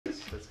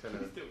kind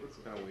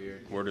of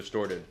weird. We're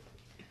distorted.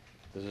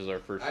 This is our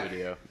first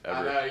video ever.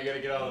 I know, you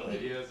gotta get all the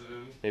videos of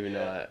him. Maybe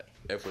not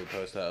if we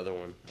post that other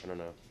one. I don't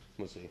know.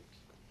 We'll see.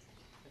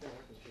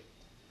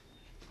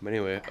 But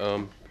anyway,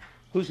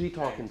 who's he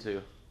talking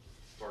to?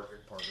 Parker.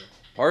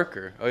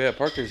 Parker. Oh yeah,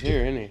 Parker's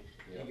here, isn't he?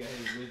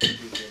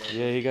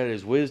 Yeah, he got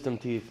his wisdom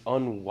teeth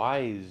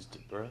unwised,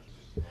 bro.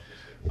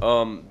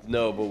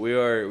 No, but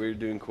we're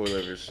doing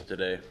coilovers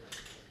today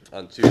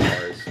on 2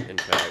 cars, in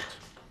fact.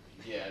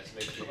 Yeah, it's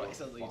making sure. It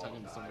sounds like you're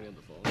talking to somebody on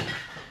the phone.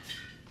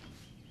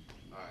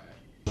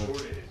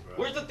 Alright.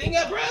 Where's the thing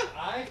at, bro?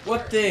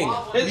 What thing?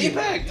 His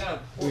impact.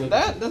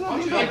 That's not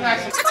the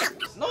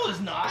impact. No, it's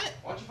not.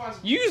 Why don't you find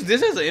some? You use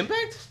this as an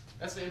impact?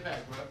 That's the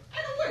impact, bro.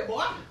 I don't worry,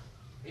 boy.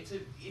 It's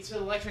an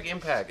electric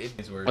impact.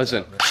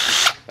 Listen,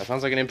 that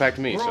sounds like an impact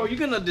to me. Bro, So. you're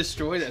gonna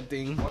destroy that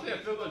thing.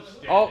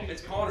 Oh,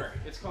 It's Connor.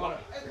 It's Connor.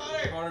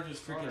 Connor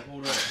just freaking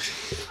pulled up.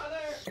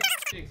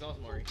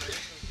 Exhaust, Maury.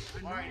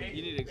 Alright,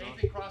 You need exhaust.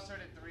 Nathan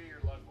cross-threaded 3 or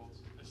lug bolts.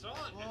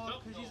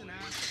 Well, because he's an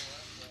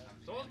asshole.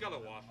 Someone's gotta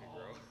wash me,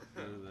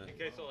 bro. In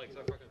case I like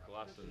start fucking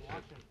collapsing.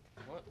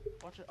 What?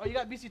 Watch it. Oh, you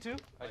got BC too?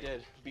 I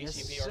did. Yes,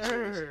 BCP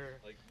sir.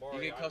 Like,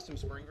 You get custom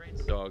spring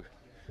grates? Dog.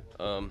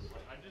 I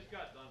just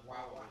got done.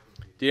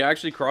 Do you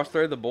actually cross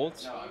thread the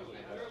bolts?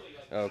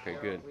 Okay,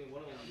 good.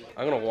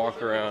 I'm gonna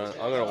walk around.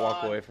 I'm gonna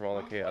walk away from all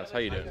the chaos. How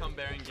you doing? I'm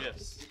bearing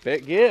gifts.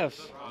 Big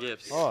gifts.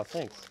 Gifts. Oh,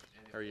 thanks.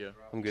 How are you?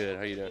 I'm good.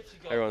 How you doing?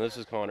 Hey, everyone, this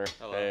is Connor.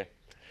 Hello. Hey.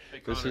 Hey,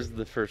 This Connor. is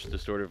the first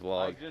distorted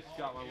vlog. just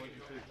got my winter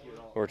suit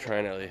on. We're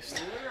trying at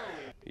least.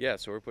 Yeah,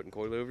 so we're putting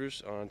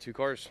coilovers on 2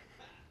 cars.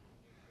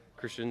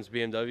 Christian's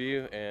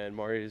BMW and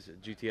Mari's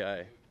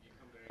GTI.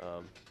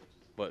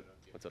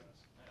 What's up?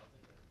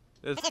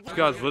 This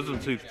guy's wisdom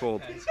tooth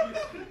pulled.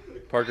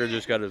 Parker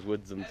just got his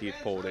wisdom teeth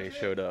pulled and he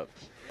showed up.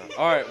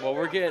 Alright, well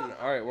we're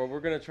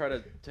gonna try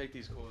to take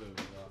these coilovers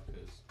off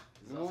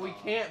Well, we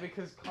can't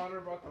because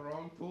Connor brought the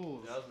wrong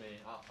tools. That was me.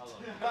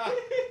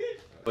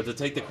 But to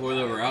take the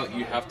coilover out,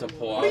 you have to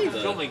pull out What are you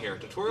the... filming here?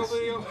 Tutorial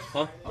video?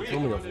 Huh? I'm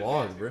filming a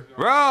vlog, bro.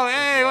 Bro,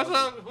 hey, what's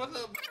up? What's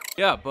up?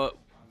 Yeah, but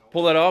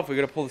pull that off, we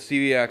gotta pull the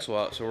CV axle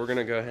out, so we're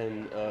gonna go ahead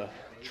and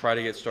try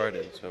to get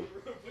started, so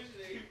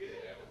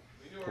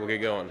we'll get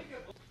going.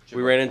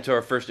 We ran into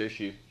our first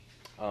issue.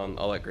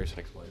 I'll let Grayson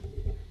explain.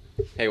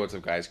 Hey, what's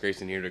up, guys?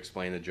 Grayson here to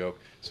explain the joke.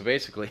 So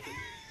basically,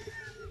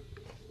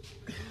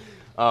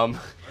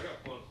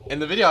 in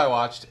the video I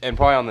watched, and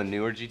probably on the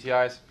newer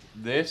GTIs,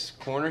 this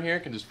corner here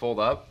can just fold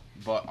up,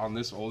 but on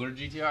this older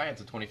GTI, it's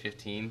a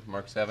 2015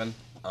 Mark 7.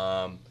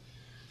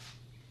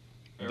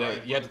 You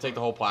have to take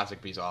the whole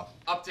plastic piece off.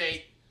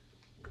 Update: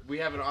 we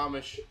have an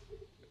Amish.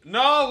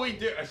 No, we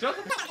do. Shut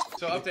the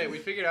So update: we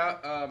figured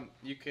out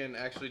you can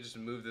actually just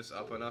move this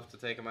up enough to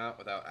take them out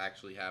without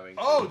actually having.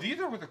 To... Oh, these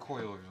are where the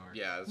coilovers are.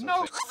 Yeah. That's what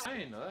No, I'm saying. I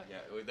didn't know that.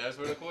 Yeah, that's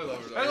where the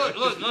coilovers Hey, are.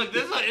 look.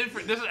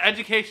 This is an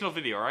educational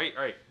video, right?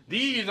 All right.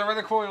 These are where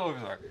the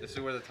coilovers are. This is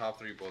where the top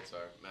 3 bolts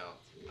are mount.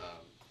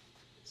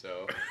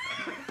 So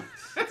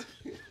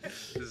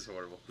this is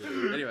horrible.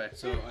 Anyway,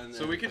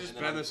 so we could just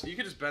bend this. You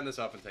could just bend this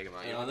up and take them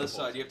out. And on this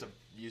side, you have to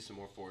use some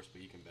more force,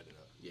 but you can bend it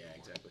up. Yeah,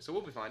 exactly. So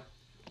we'll be fine.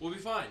 We'll be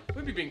fine.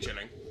 We'll be being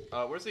chilling.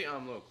 Where's the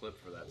little clip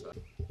for that side?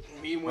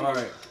 Me when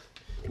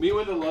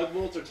the lug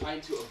bolts are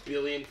tied to 1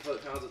 billion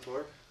pounds of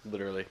torque.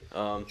 Literally.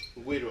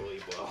 Literally,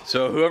 bro.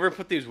 So whoever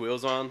put these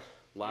wheels on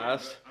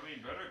last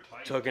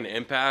took an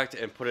impact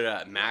and put it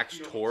at max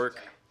torque,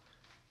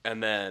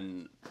 and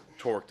then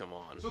torqued them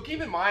on. So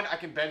keep in mind, I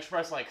can bench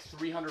press like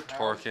 300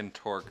 pounds.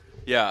 Torque.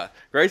 Yeah,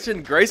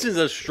 Grayson's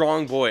a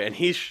strong boy, and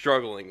he's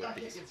struggling with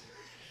these.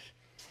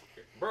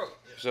 Bro,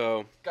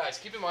 So guys,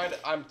 keep in mind,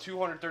 I'm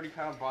 230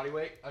 pound body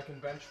weight. I can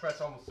bench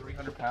press almost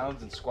 300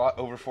 pounds and squat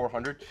over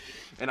 400,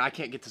 and I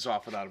can't get this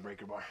off without a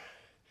breaker bar.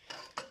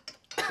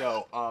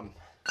 So,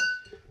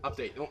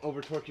 update: don't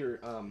over torque your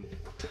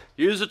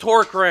use a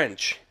torque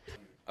wrench.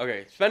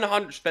 Okay, spend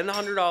 $100. Spend the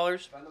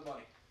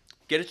money.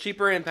 Get a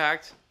cheaper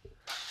impact.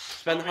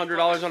 Spend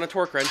 $100 on a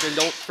torque wrench, and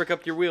don't frick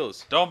up your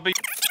wheels. Don't be.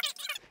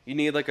 You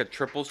need like a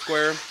triple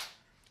square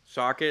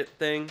socket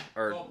thing,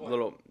 or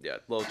little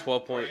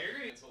 12 point.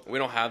 We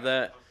don't have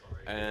that,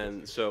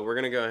 and so we're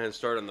gonna go ahead and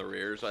start on the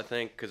rears, I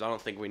think, because I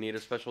don't think we need a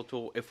special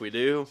tool. If we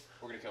do,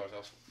 We're gonna kill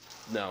ourselves.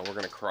 no, we're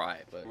gonna cry.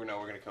 But We're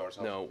gonna kill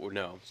ourselves.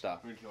 no,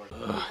 stop. We're gonna kill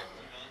ourselves.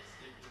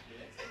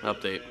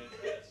 Update.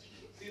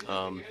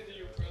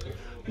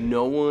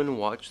 No one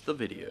watched the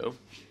video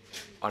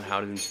on how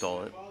to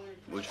install it,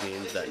 which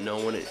means that no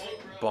one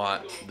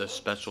bought the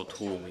special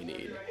tool we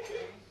need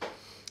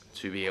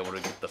to be able to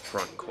get the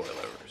front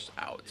coilovers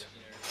out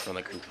from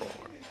the control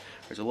arm.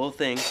 There's a little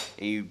thing,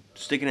 and you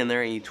stick it in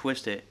there and you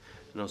twist it,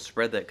 and it'll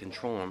spread that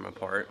control arm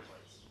apart,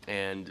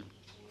 and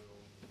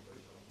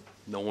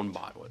no one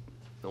bought it.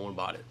 No one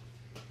bought it.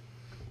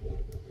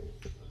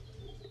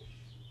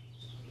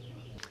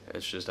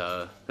 It's just,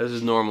 this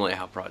is normally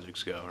how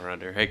projects go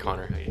around here. Hey,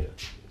 Connor, how you doing?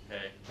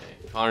 Hey.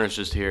 Connor's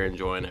just here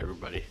enjoying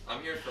everybody.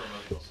 I'm here for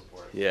emotional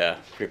support. Yeah,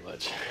 pretty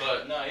much.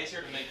 But no, he's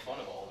here to make fun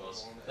of all of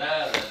us.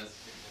 That is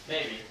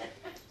maybe.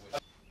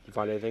 You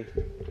find anything?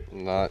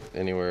 Not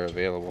anywhere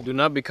available. Do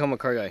not become a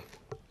car guy.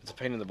 It's a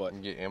pain in the butt.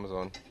 You can get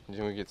Amazon. Did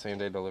you get same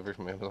day delivery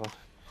from Amazon?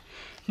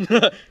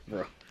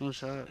 Bro. No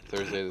shot.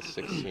 Thursday the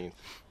 16th.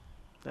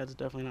 That's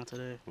definitely not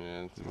today.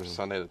 Yeah, it's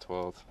Sunday the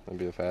 12th. That'd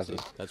be the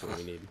fastest. That's what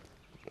we need.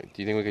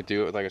 Do you think we could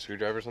do it with like a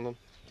screwdriver or something?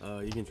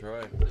 You can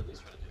try. All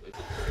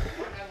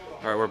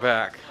right, we're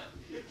back.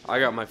 I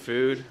got my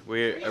food.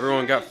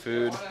 Everyone got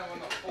food.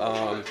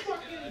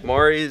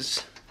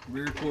 Mari's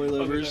rear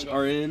coilovers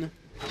are in.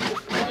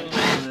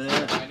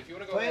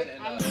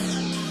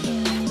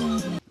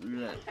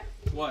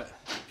 What?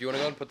 If you want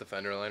to go and put the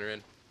fender liner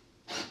in.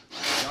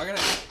 I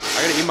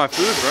gotta eat my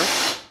food, bro.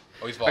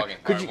 Oh, he's vlogging.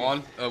 Alright,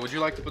 Juan, would you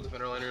like to put the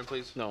fender liner in,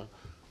 please? No.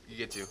 You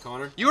get to.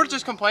 Connor? You were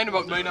just complaining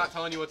about me not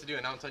telling you what to do,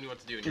 and now I'm telling you what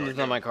to do. And It's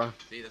not my car.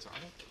 See, that's right.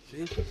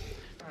 See? Do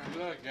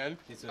that again.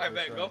 Alright,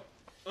 back, go.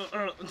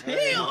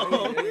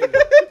 Damn!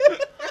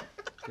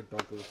 Good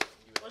buckles.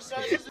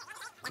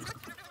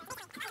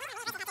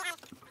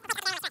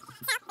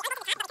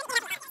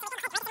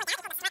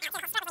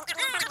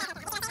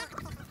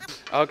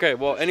 Okay,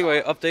 well,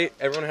 anyway, update.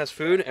 Everyone has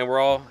food, and we're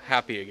all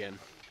happy again.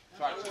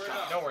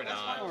 No, we're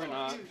not. No, we're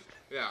not.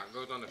 Yeah, it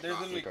goes on the There's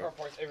top. literally car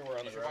parts everywhere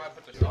on the road.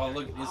 Oh,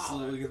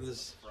 look at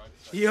this.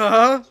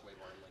 Yeah.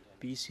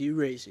 BC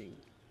Racing.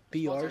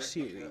 BR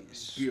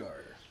Series. BR.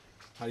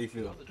 How do you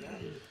feel?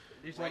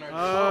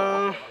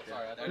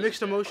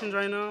 Mixed emotions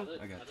right now.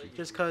 I got you.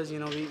 Just cause, you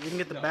know, we can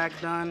get the back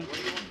done.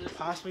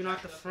 Possibly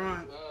not the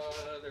front.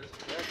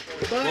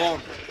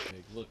 Well,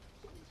 look,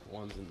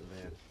 one's in the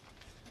van.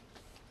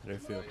 How do you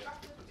feel?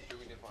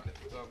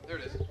 There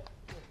it is.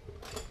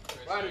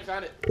 Ryan, we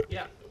found it.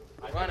 Yeah.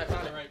 Ryan, I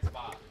found it. Right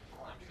spot.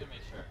 I'm just gonna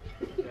make sure.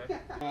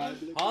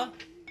 Huh?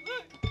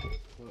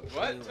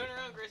 What? Turn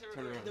around, Grace.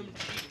 Turn around. Them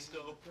cheeks,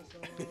 though.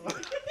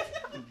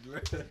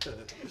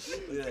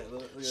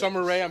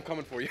 Summer Rae, I'm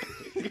coming for you.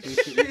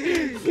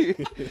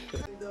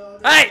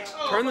 Hey!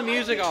 Turn the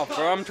music off,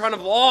 bro. I'm trying to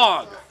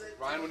vlog.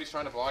 Ryan, when he's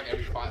trying to vlog,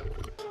 every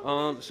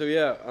 5. So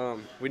yeah,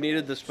 we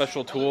needed the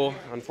special tool,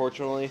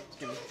 unfortunately,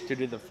 to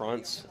do the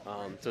fronts,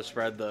 to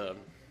spread the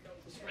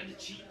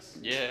cheeks.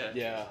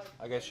 yeah,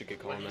 I guess you could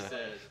call them that.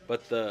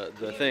 But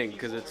the thing,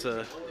 because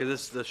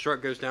the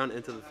strut goes down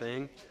into the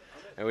thing,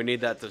 and we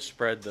need that to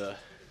spread the.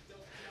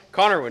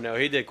 Connor would know.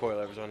 He did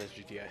coilovers on his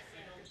GTI.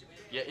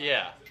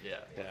 Yeah.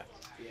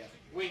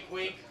 Wink,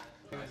 wink.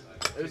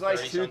 It was like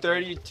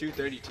 230,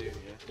 232.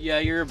 Yeah,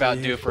 you're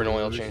about due for an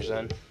oil change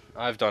then.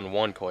 I've done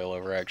one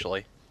coilover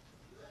actually.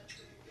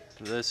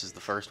 This is the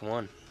first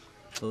one.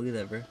 Look at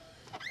that, bro.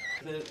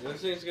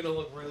 This thing's gonna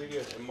look really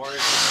good, and I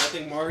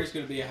think Mari's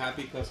gonna be a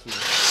happy customer.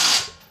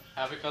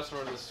 Happy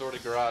customer to the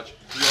sorted garage.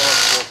 You owe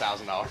us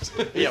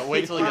 $4,000. Yeah,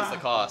 wait till he gets the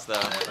cost though.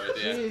 Right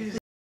there.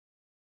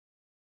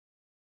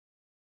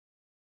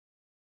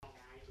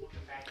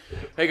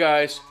 Hey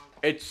guys,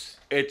 it's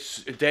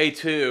day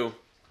 2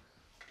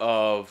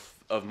 of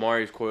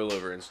Mari's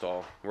coilover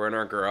install. We're in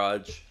our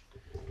garage,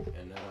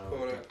 and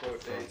Quote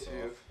unquote day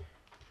 2.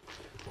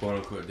 Quote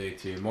unquote day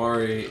 2.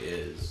 Mari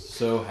is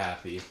so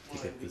happy to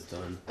get this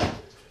done.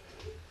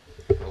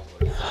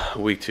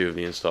 Week 2 of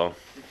the install.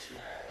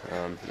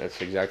 That's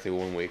exactly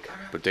 1 week,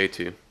 but day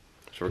 2.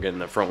 So we're getting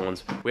the front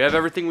ones. We have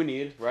everything we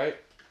need, right?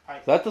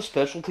 Is that the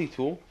specialty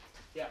tool?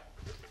 Yeah.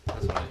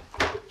 That's funny.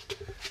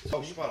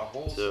 Oh, you bought a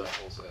whole So-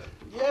 set.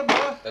 Yeah,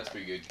 bro. That's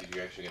pretty good because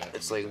you're actually gonna have to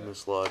It's use like that.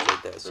 mucilage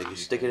like that. So you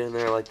stick it in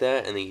there like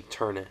that, and then you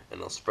turn it, and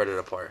it'll spread it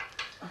apart.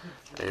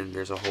 And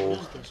there's a hole.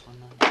 It's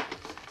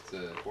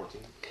a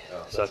 14.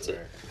 Oh, So that's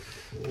it.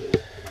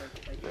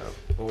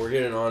 Well, we're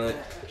getting on it.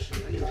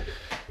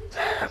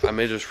 I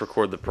may just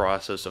record the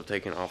process of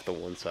taking off the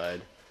one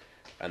side,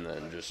 and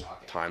then just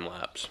time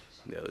lapse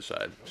the other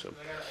side. So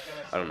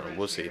I don't know.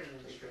 We'll see.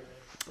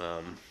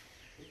 But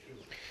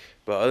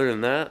other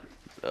than that,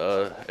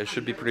 it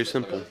should be pretty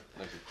simple.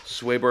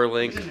 Sway bar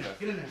link,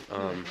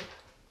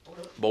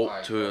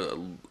 bolt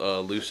to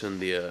loosen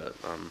the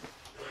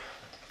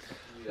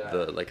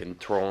like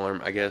control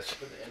arm, I guess.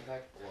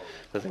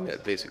 The thing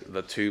that basically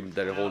the tube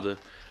that it holds it,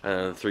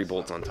 and 3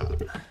 bolts on top.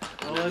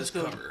 Oh, let's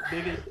go.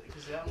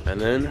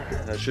 And then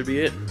that should be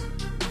it.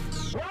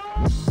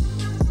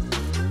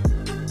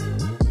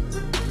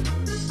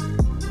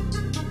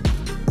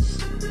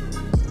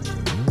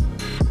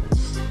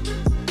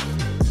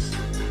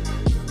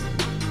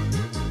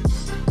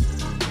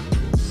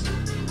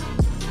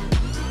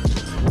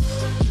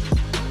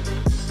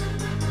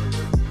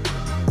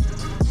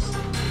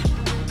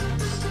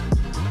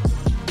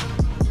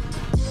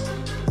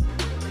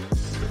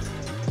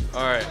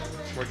 Alright,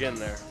 we're getting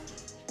there.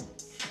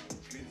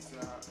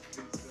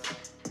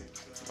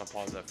 I'll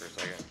pause that for a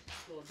second.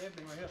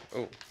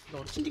 Oh.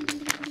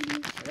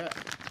 Yeah.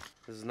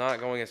 This is not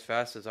going as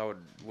fast as I would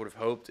have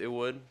hoped it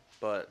would,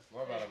 but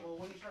Well,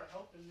 when you start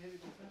helping, maybe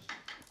go faster.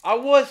 I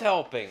was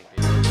helping.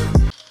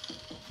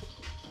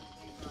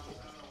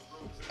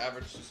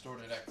 Average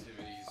distorted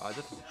activities. I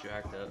just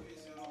jacked up.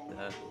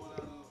 That.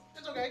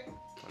 It's okay.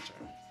 I'm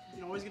sorry. You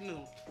can always get new.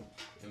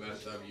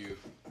 MSW.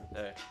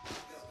 Hey.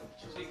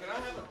 See, can I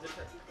have a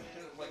different,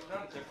 like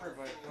not different,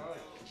 but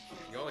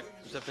You're like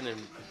stepping in.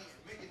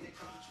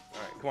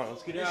 Alright, come on,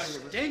 let's get out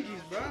of here.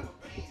 Yankees, bro.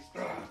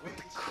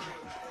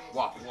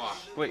 Walk.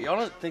 Wait, y'all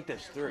don't think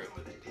this through.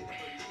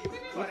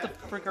 What the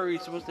frick are we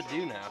supposed to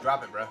do now?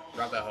 Drop it, bro.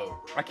 Drop that hoe.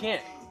 I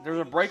can't. There's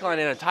a brake line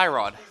and a tie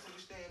rod.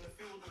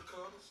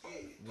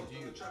 What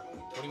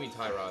do you mean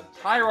tie rod?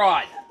 Tie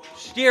rod.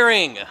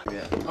 Steering.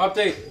 Yeah.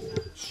 Update.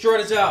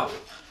 Strut is out.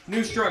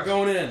 New strut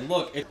going in.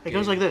 Look. It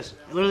goes like this.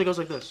 It literally goes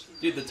like this.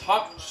 Dude, the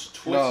top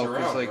twists No, around.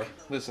 because like, bro.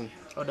 listen.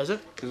 Oh, does it?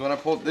 Because when I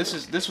pulled, this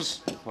was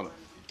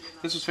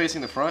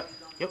facing the front.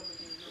 Yep.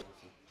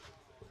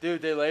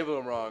 Dude, they labeled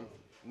them wrong.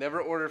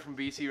 Never order from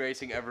BC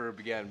Racing ever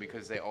again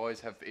because they always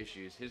have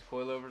issues. His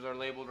coilovers are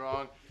labeled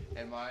wrong,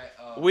 and my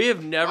We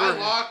have never. my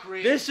lock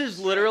ring. This is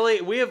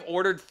literally. We have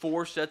ordered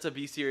 4 sets of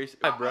BC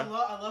Racing. I Bro.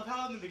 love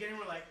how in the beginning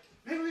we're like,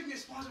 maybe we can get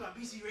sponsored by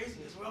BC Racing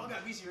because we all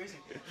got BC Racing.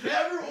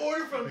 Never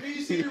order from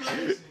BC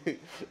Racing.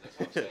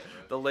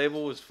 The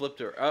label was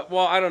flipped.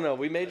 Well, I don't know.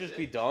 We may just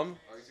be dumb.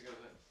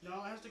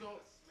 No, it has to go.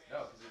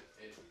 No, because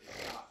it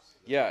stops.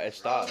 Yeah, it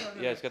stopped.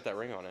 Yeah, it's got that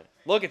ring on it.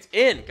 Look, it's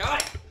in.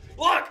 Guys,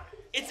 look,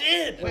 it's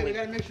in. Wait, we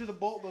gotta make sure the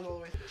bolt goes all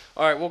the way.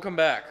 All right, we'll come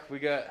back. We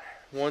got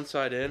one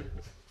side in.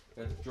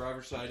 Got the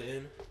driver's side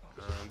in.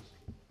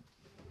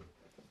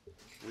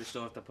 We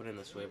still have to put in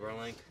the sway bar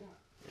link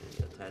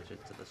and attach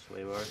it to the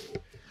sway bar.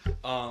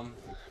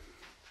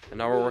 And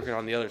now we're working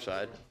on the other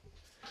side.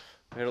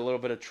 We had a little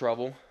bit of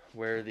trouble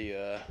where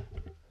the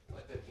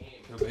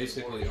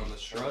basically on the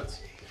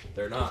struts,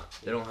 they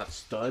don't have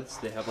studs.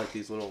 They have like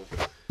these little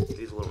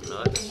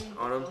nuts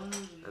on them,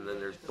 and then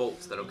there's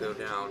bolts that'll go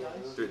down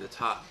through the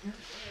top.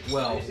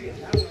 Well,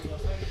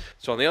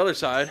 so on the other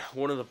side,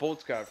 one of the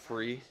bolts got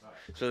free,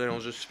 so then it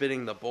was just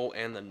spinning the bolt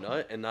and the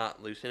nut and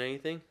not loosening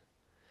anything.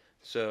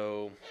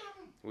 So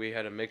we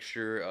had a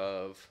mixture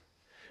of,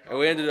 and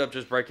we ended up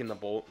just breaking the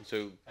bolt.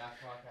 So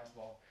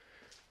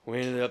we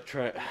ended up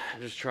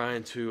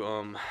trying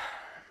to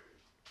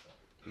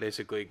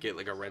basically get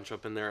like a wrench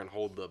up in there and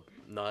hold the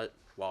nut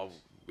while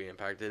we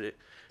impacted it.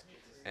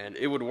 And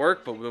it would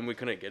work, but then we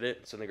couldn't get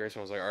it. So then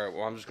Grayson was like, all right,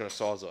 well, I'm just going to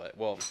sawzall it.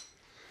 Well,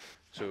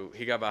 so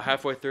he got about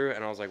halfway through,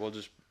 and I was like, well,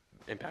 just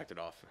impact it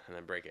off and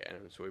then break it.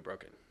 And so we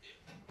broke it.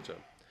 So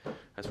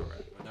that's where we're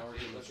at. But now we're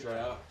getting the strut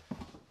out.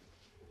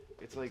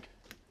 It's like,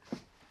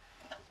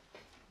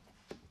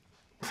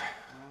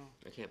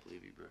 I can't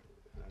believe you, bro.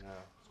 I know.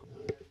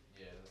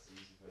 Yeah, that's the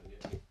easy way to get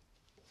it.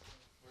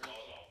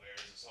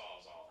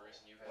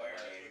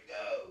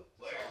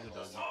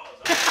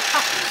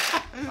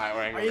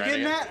 Alright, we're Are you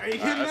getting that? Are you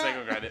getting Let's that?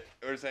 angle grind it.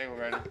 We're angle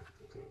grind it.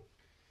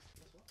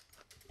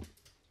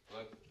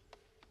 Look.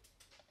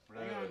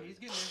 Hang on, he's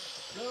getting there.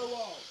 Slow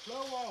wall,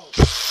 slow wall.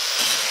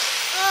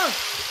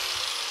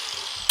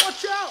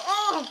 Watch out!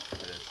 Oh!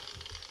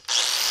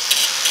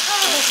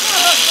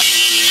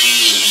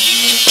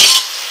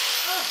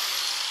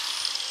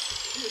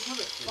 Dude, it smells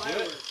like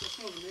fireworks. That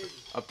smells amazing.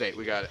 Update,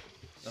 we got it.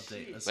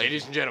 Update.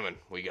 Ladies and gentlemen,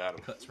 we got him.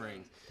 Cut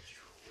springs.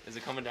 Is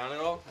it coming down at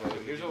all?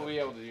 Here's what we'll be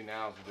able to do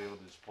now is we'll be able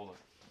to just pull it.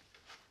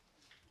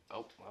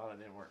 Oh, well, that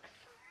didn't work.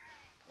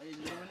 Ladies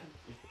and gentlemen,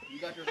 you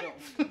got yourself.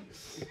 Yeah,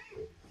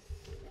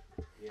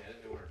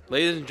 that didn't work.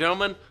 Ladies and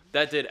gentlemen,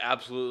 that did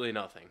absolutely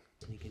nothing.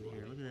 You can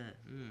hear, look at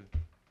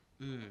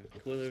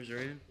that. Coilers are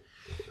in.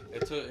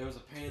 It was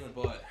a pain in the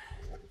butt.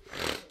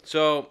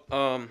 So,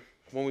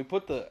 when we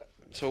put the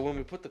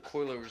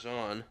coilovers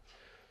on,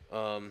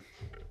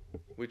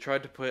 we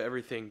tried to put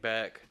everything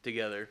back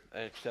together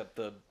except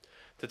to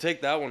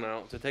take that one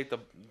out, to take the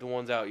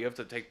ones out, you have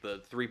to take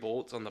the 3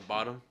 bolts on the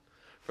bottom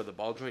for the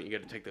ball joint. You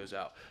got to take those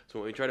out. So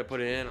when we try to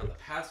put it in on the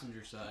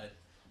passenger side,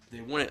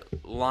 they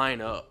wouldn't line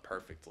up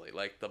perfectly.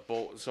 Like the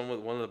bolt,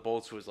 one of the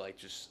bolts was like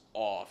just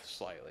off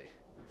slightly,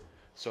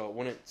 so it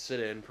wouldn't sit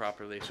in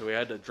properly. So we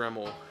had to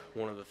Dremel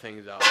one of the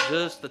things out,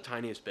 just the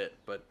tiniest bit,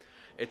 but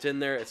it's in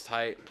there, it's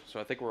tight, so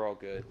I think we're all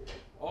good.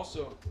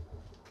 Also,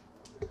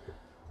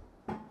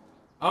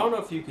 I don't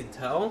know if you can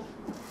tell,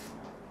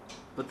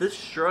 but this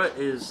strut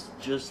is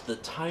just the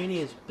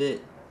tiniest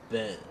bit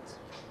bent.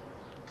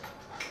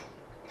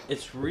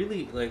 It's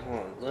really, like, hold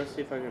on, let's see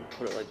if I can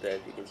put it like that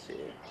if you can see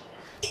it.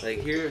 Like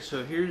here,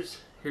 so here's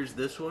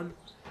this one,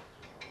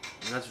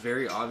 and that's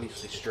very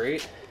obviously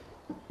straight.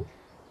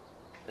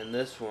 And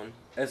this one,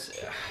 it's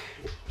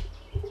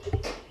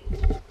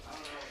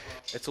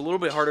a little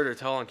bit harder to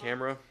tell on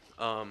camera,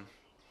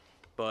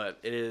 but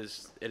it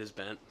is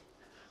bent,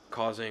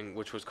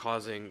 which was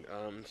causing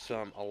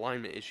some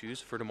alignment issues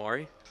for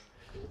Damari.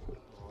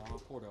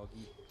 Oh, poor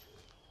doggy.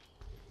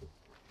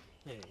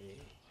 Hey.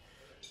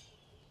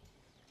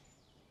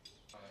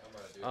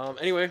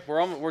 Anyway,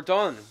 we're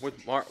done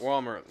with we're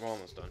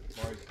almost done.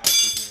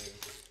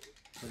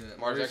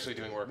 Mar's actually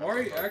doing work.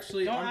 Mari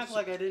actually. Don't act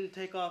like I didn't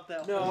take off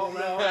that No. whole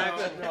no.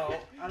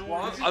 I don't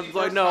want to. I was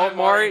like, no,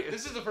 Mari.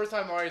 This is the first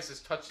time Mari has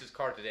just touched his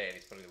car today, and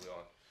he's putting the wheel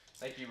on.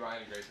 Thank you,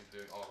 Ryan and Grayson, for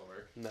doing all the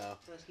work. No.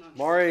 That's not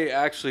Mari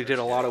actually did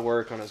a lot of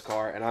work on his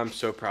car, and I'm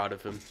so proud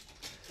of him.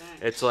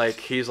 Thanks. It's like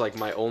he's like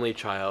my only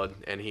child,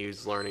 and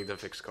he's learning to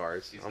fix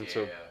cars. He's I'm gay,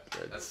 so.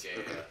 That's gay,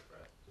 bro.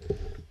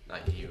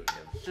 Not you, him.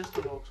 Just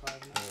a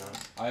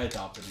Volkswagen. I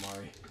adopted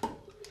Mari.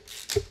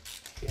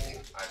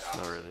 Okay. I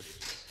Not know. really.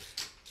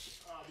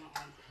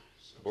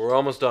 We're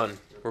almost done.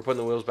 We're putting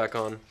the wheels back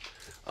on,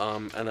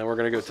 and then we're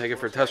gonna go take it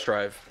for a test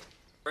drive.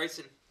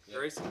 Grayson,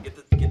 get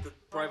the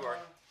pry bar.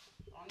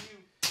 On you.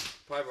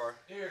 Pry bar.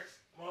 Here,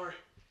 Mari.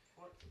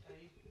 What?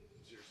 Hey.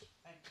 It's yours.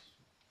 Thanks.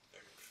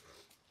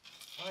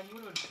 Fine, you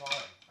would have been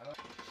fine. I don't.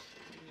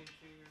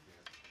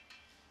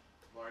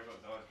 Mari's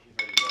about done. He's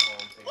ready to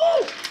go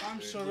home.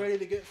 I'm so ready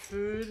to get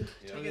food.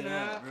 Yeah. Take a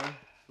nap. bro.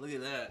 Look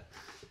at that.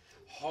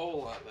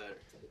 Whole lot better.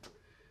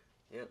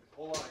 Yep.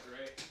 Whole lot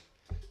great.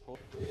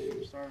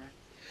 Sorry.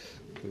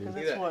 See That's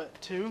that?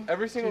 what, 2?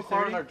 Every single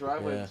car in 230? our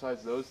driveway Yeah.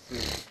 besides those two.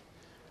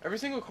 Every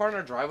single car in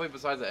our driveway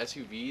besides the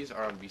SUVs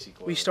are on BC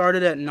coil. We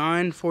started at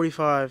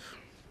 9:45.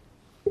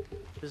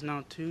 It's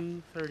now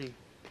 2:30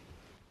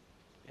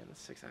 Yeah,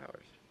 that's 6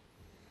 hours.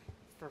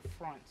 for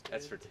fronts, dude.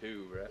 That's for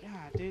 2, bro. Yeah,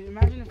 dude.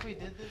 Imagine if we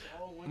did this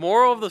all winter.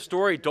 Moral of the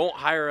story: don't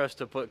hire us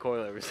to put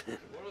coilovers in.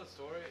 Moral of the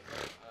story?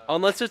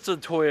 Unless it's a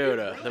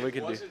Toyota, It then we really could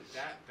do. wasn't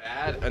that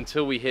bad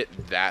until we hit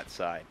that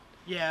side.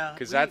 Yeah.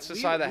 'Cause that's the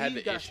side that had we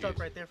the got issues. stuck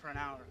right there for an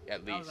hour.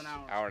 At That was least an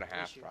hour and a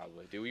half, issue.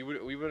 probably. Dude,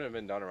 we would have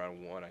been done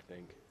around 1, I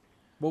think.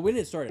 Well, we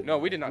didn't start at No,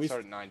 9. we did not start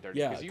at 9:30.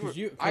 yeah, because 'cause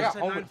you- I It got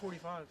said home.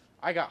 9:45.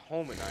 I got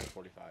home at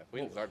 9:45. We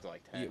didn't start till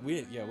like 10. we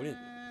didn't. We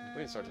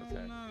didn't start till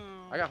 10.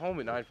 No. I got home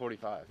at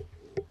 9:45.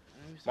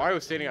 Mario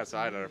was standing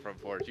outside on our front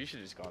porch. You should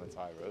have just gone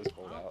inside, bro. It was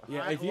cold out.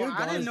 Yeah, I, if you well,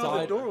 had I gone didn't know the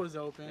inside, door was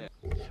open.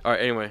 All right.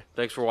 Anyway,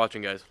 thanks for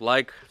watching, guys.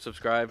 Like,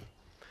 subscribe,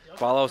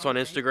 follow us on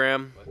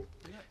Instagram,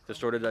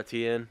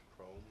 distorted.tn.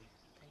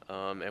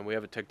 And we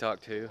have a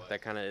TikTok too.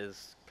 That kind of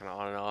is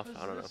on and off.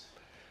 I don't know.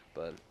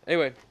 But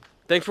anyway,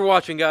 thanks for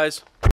watching, guys.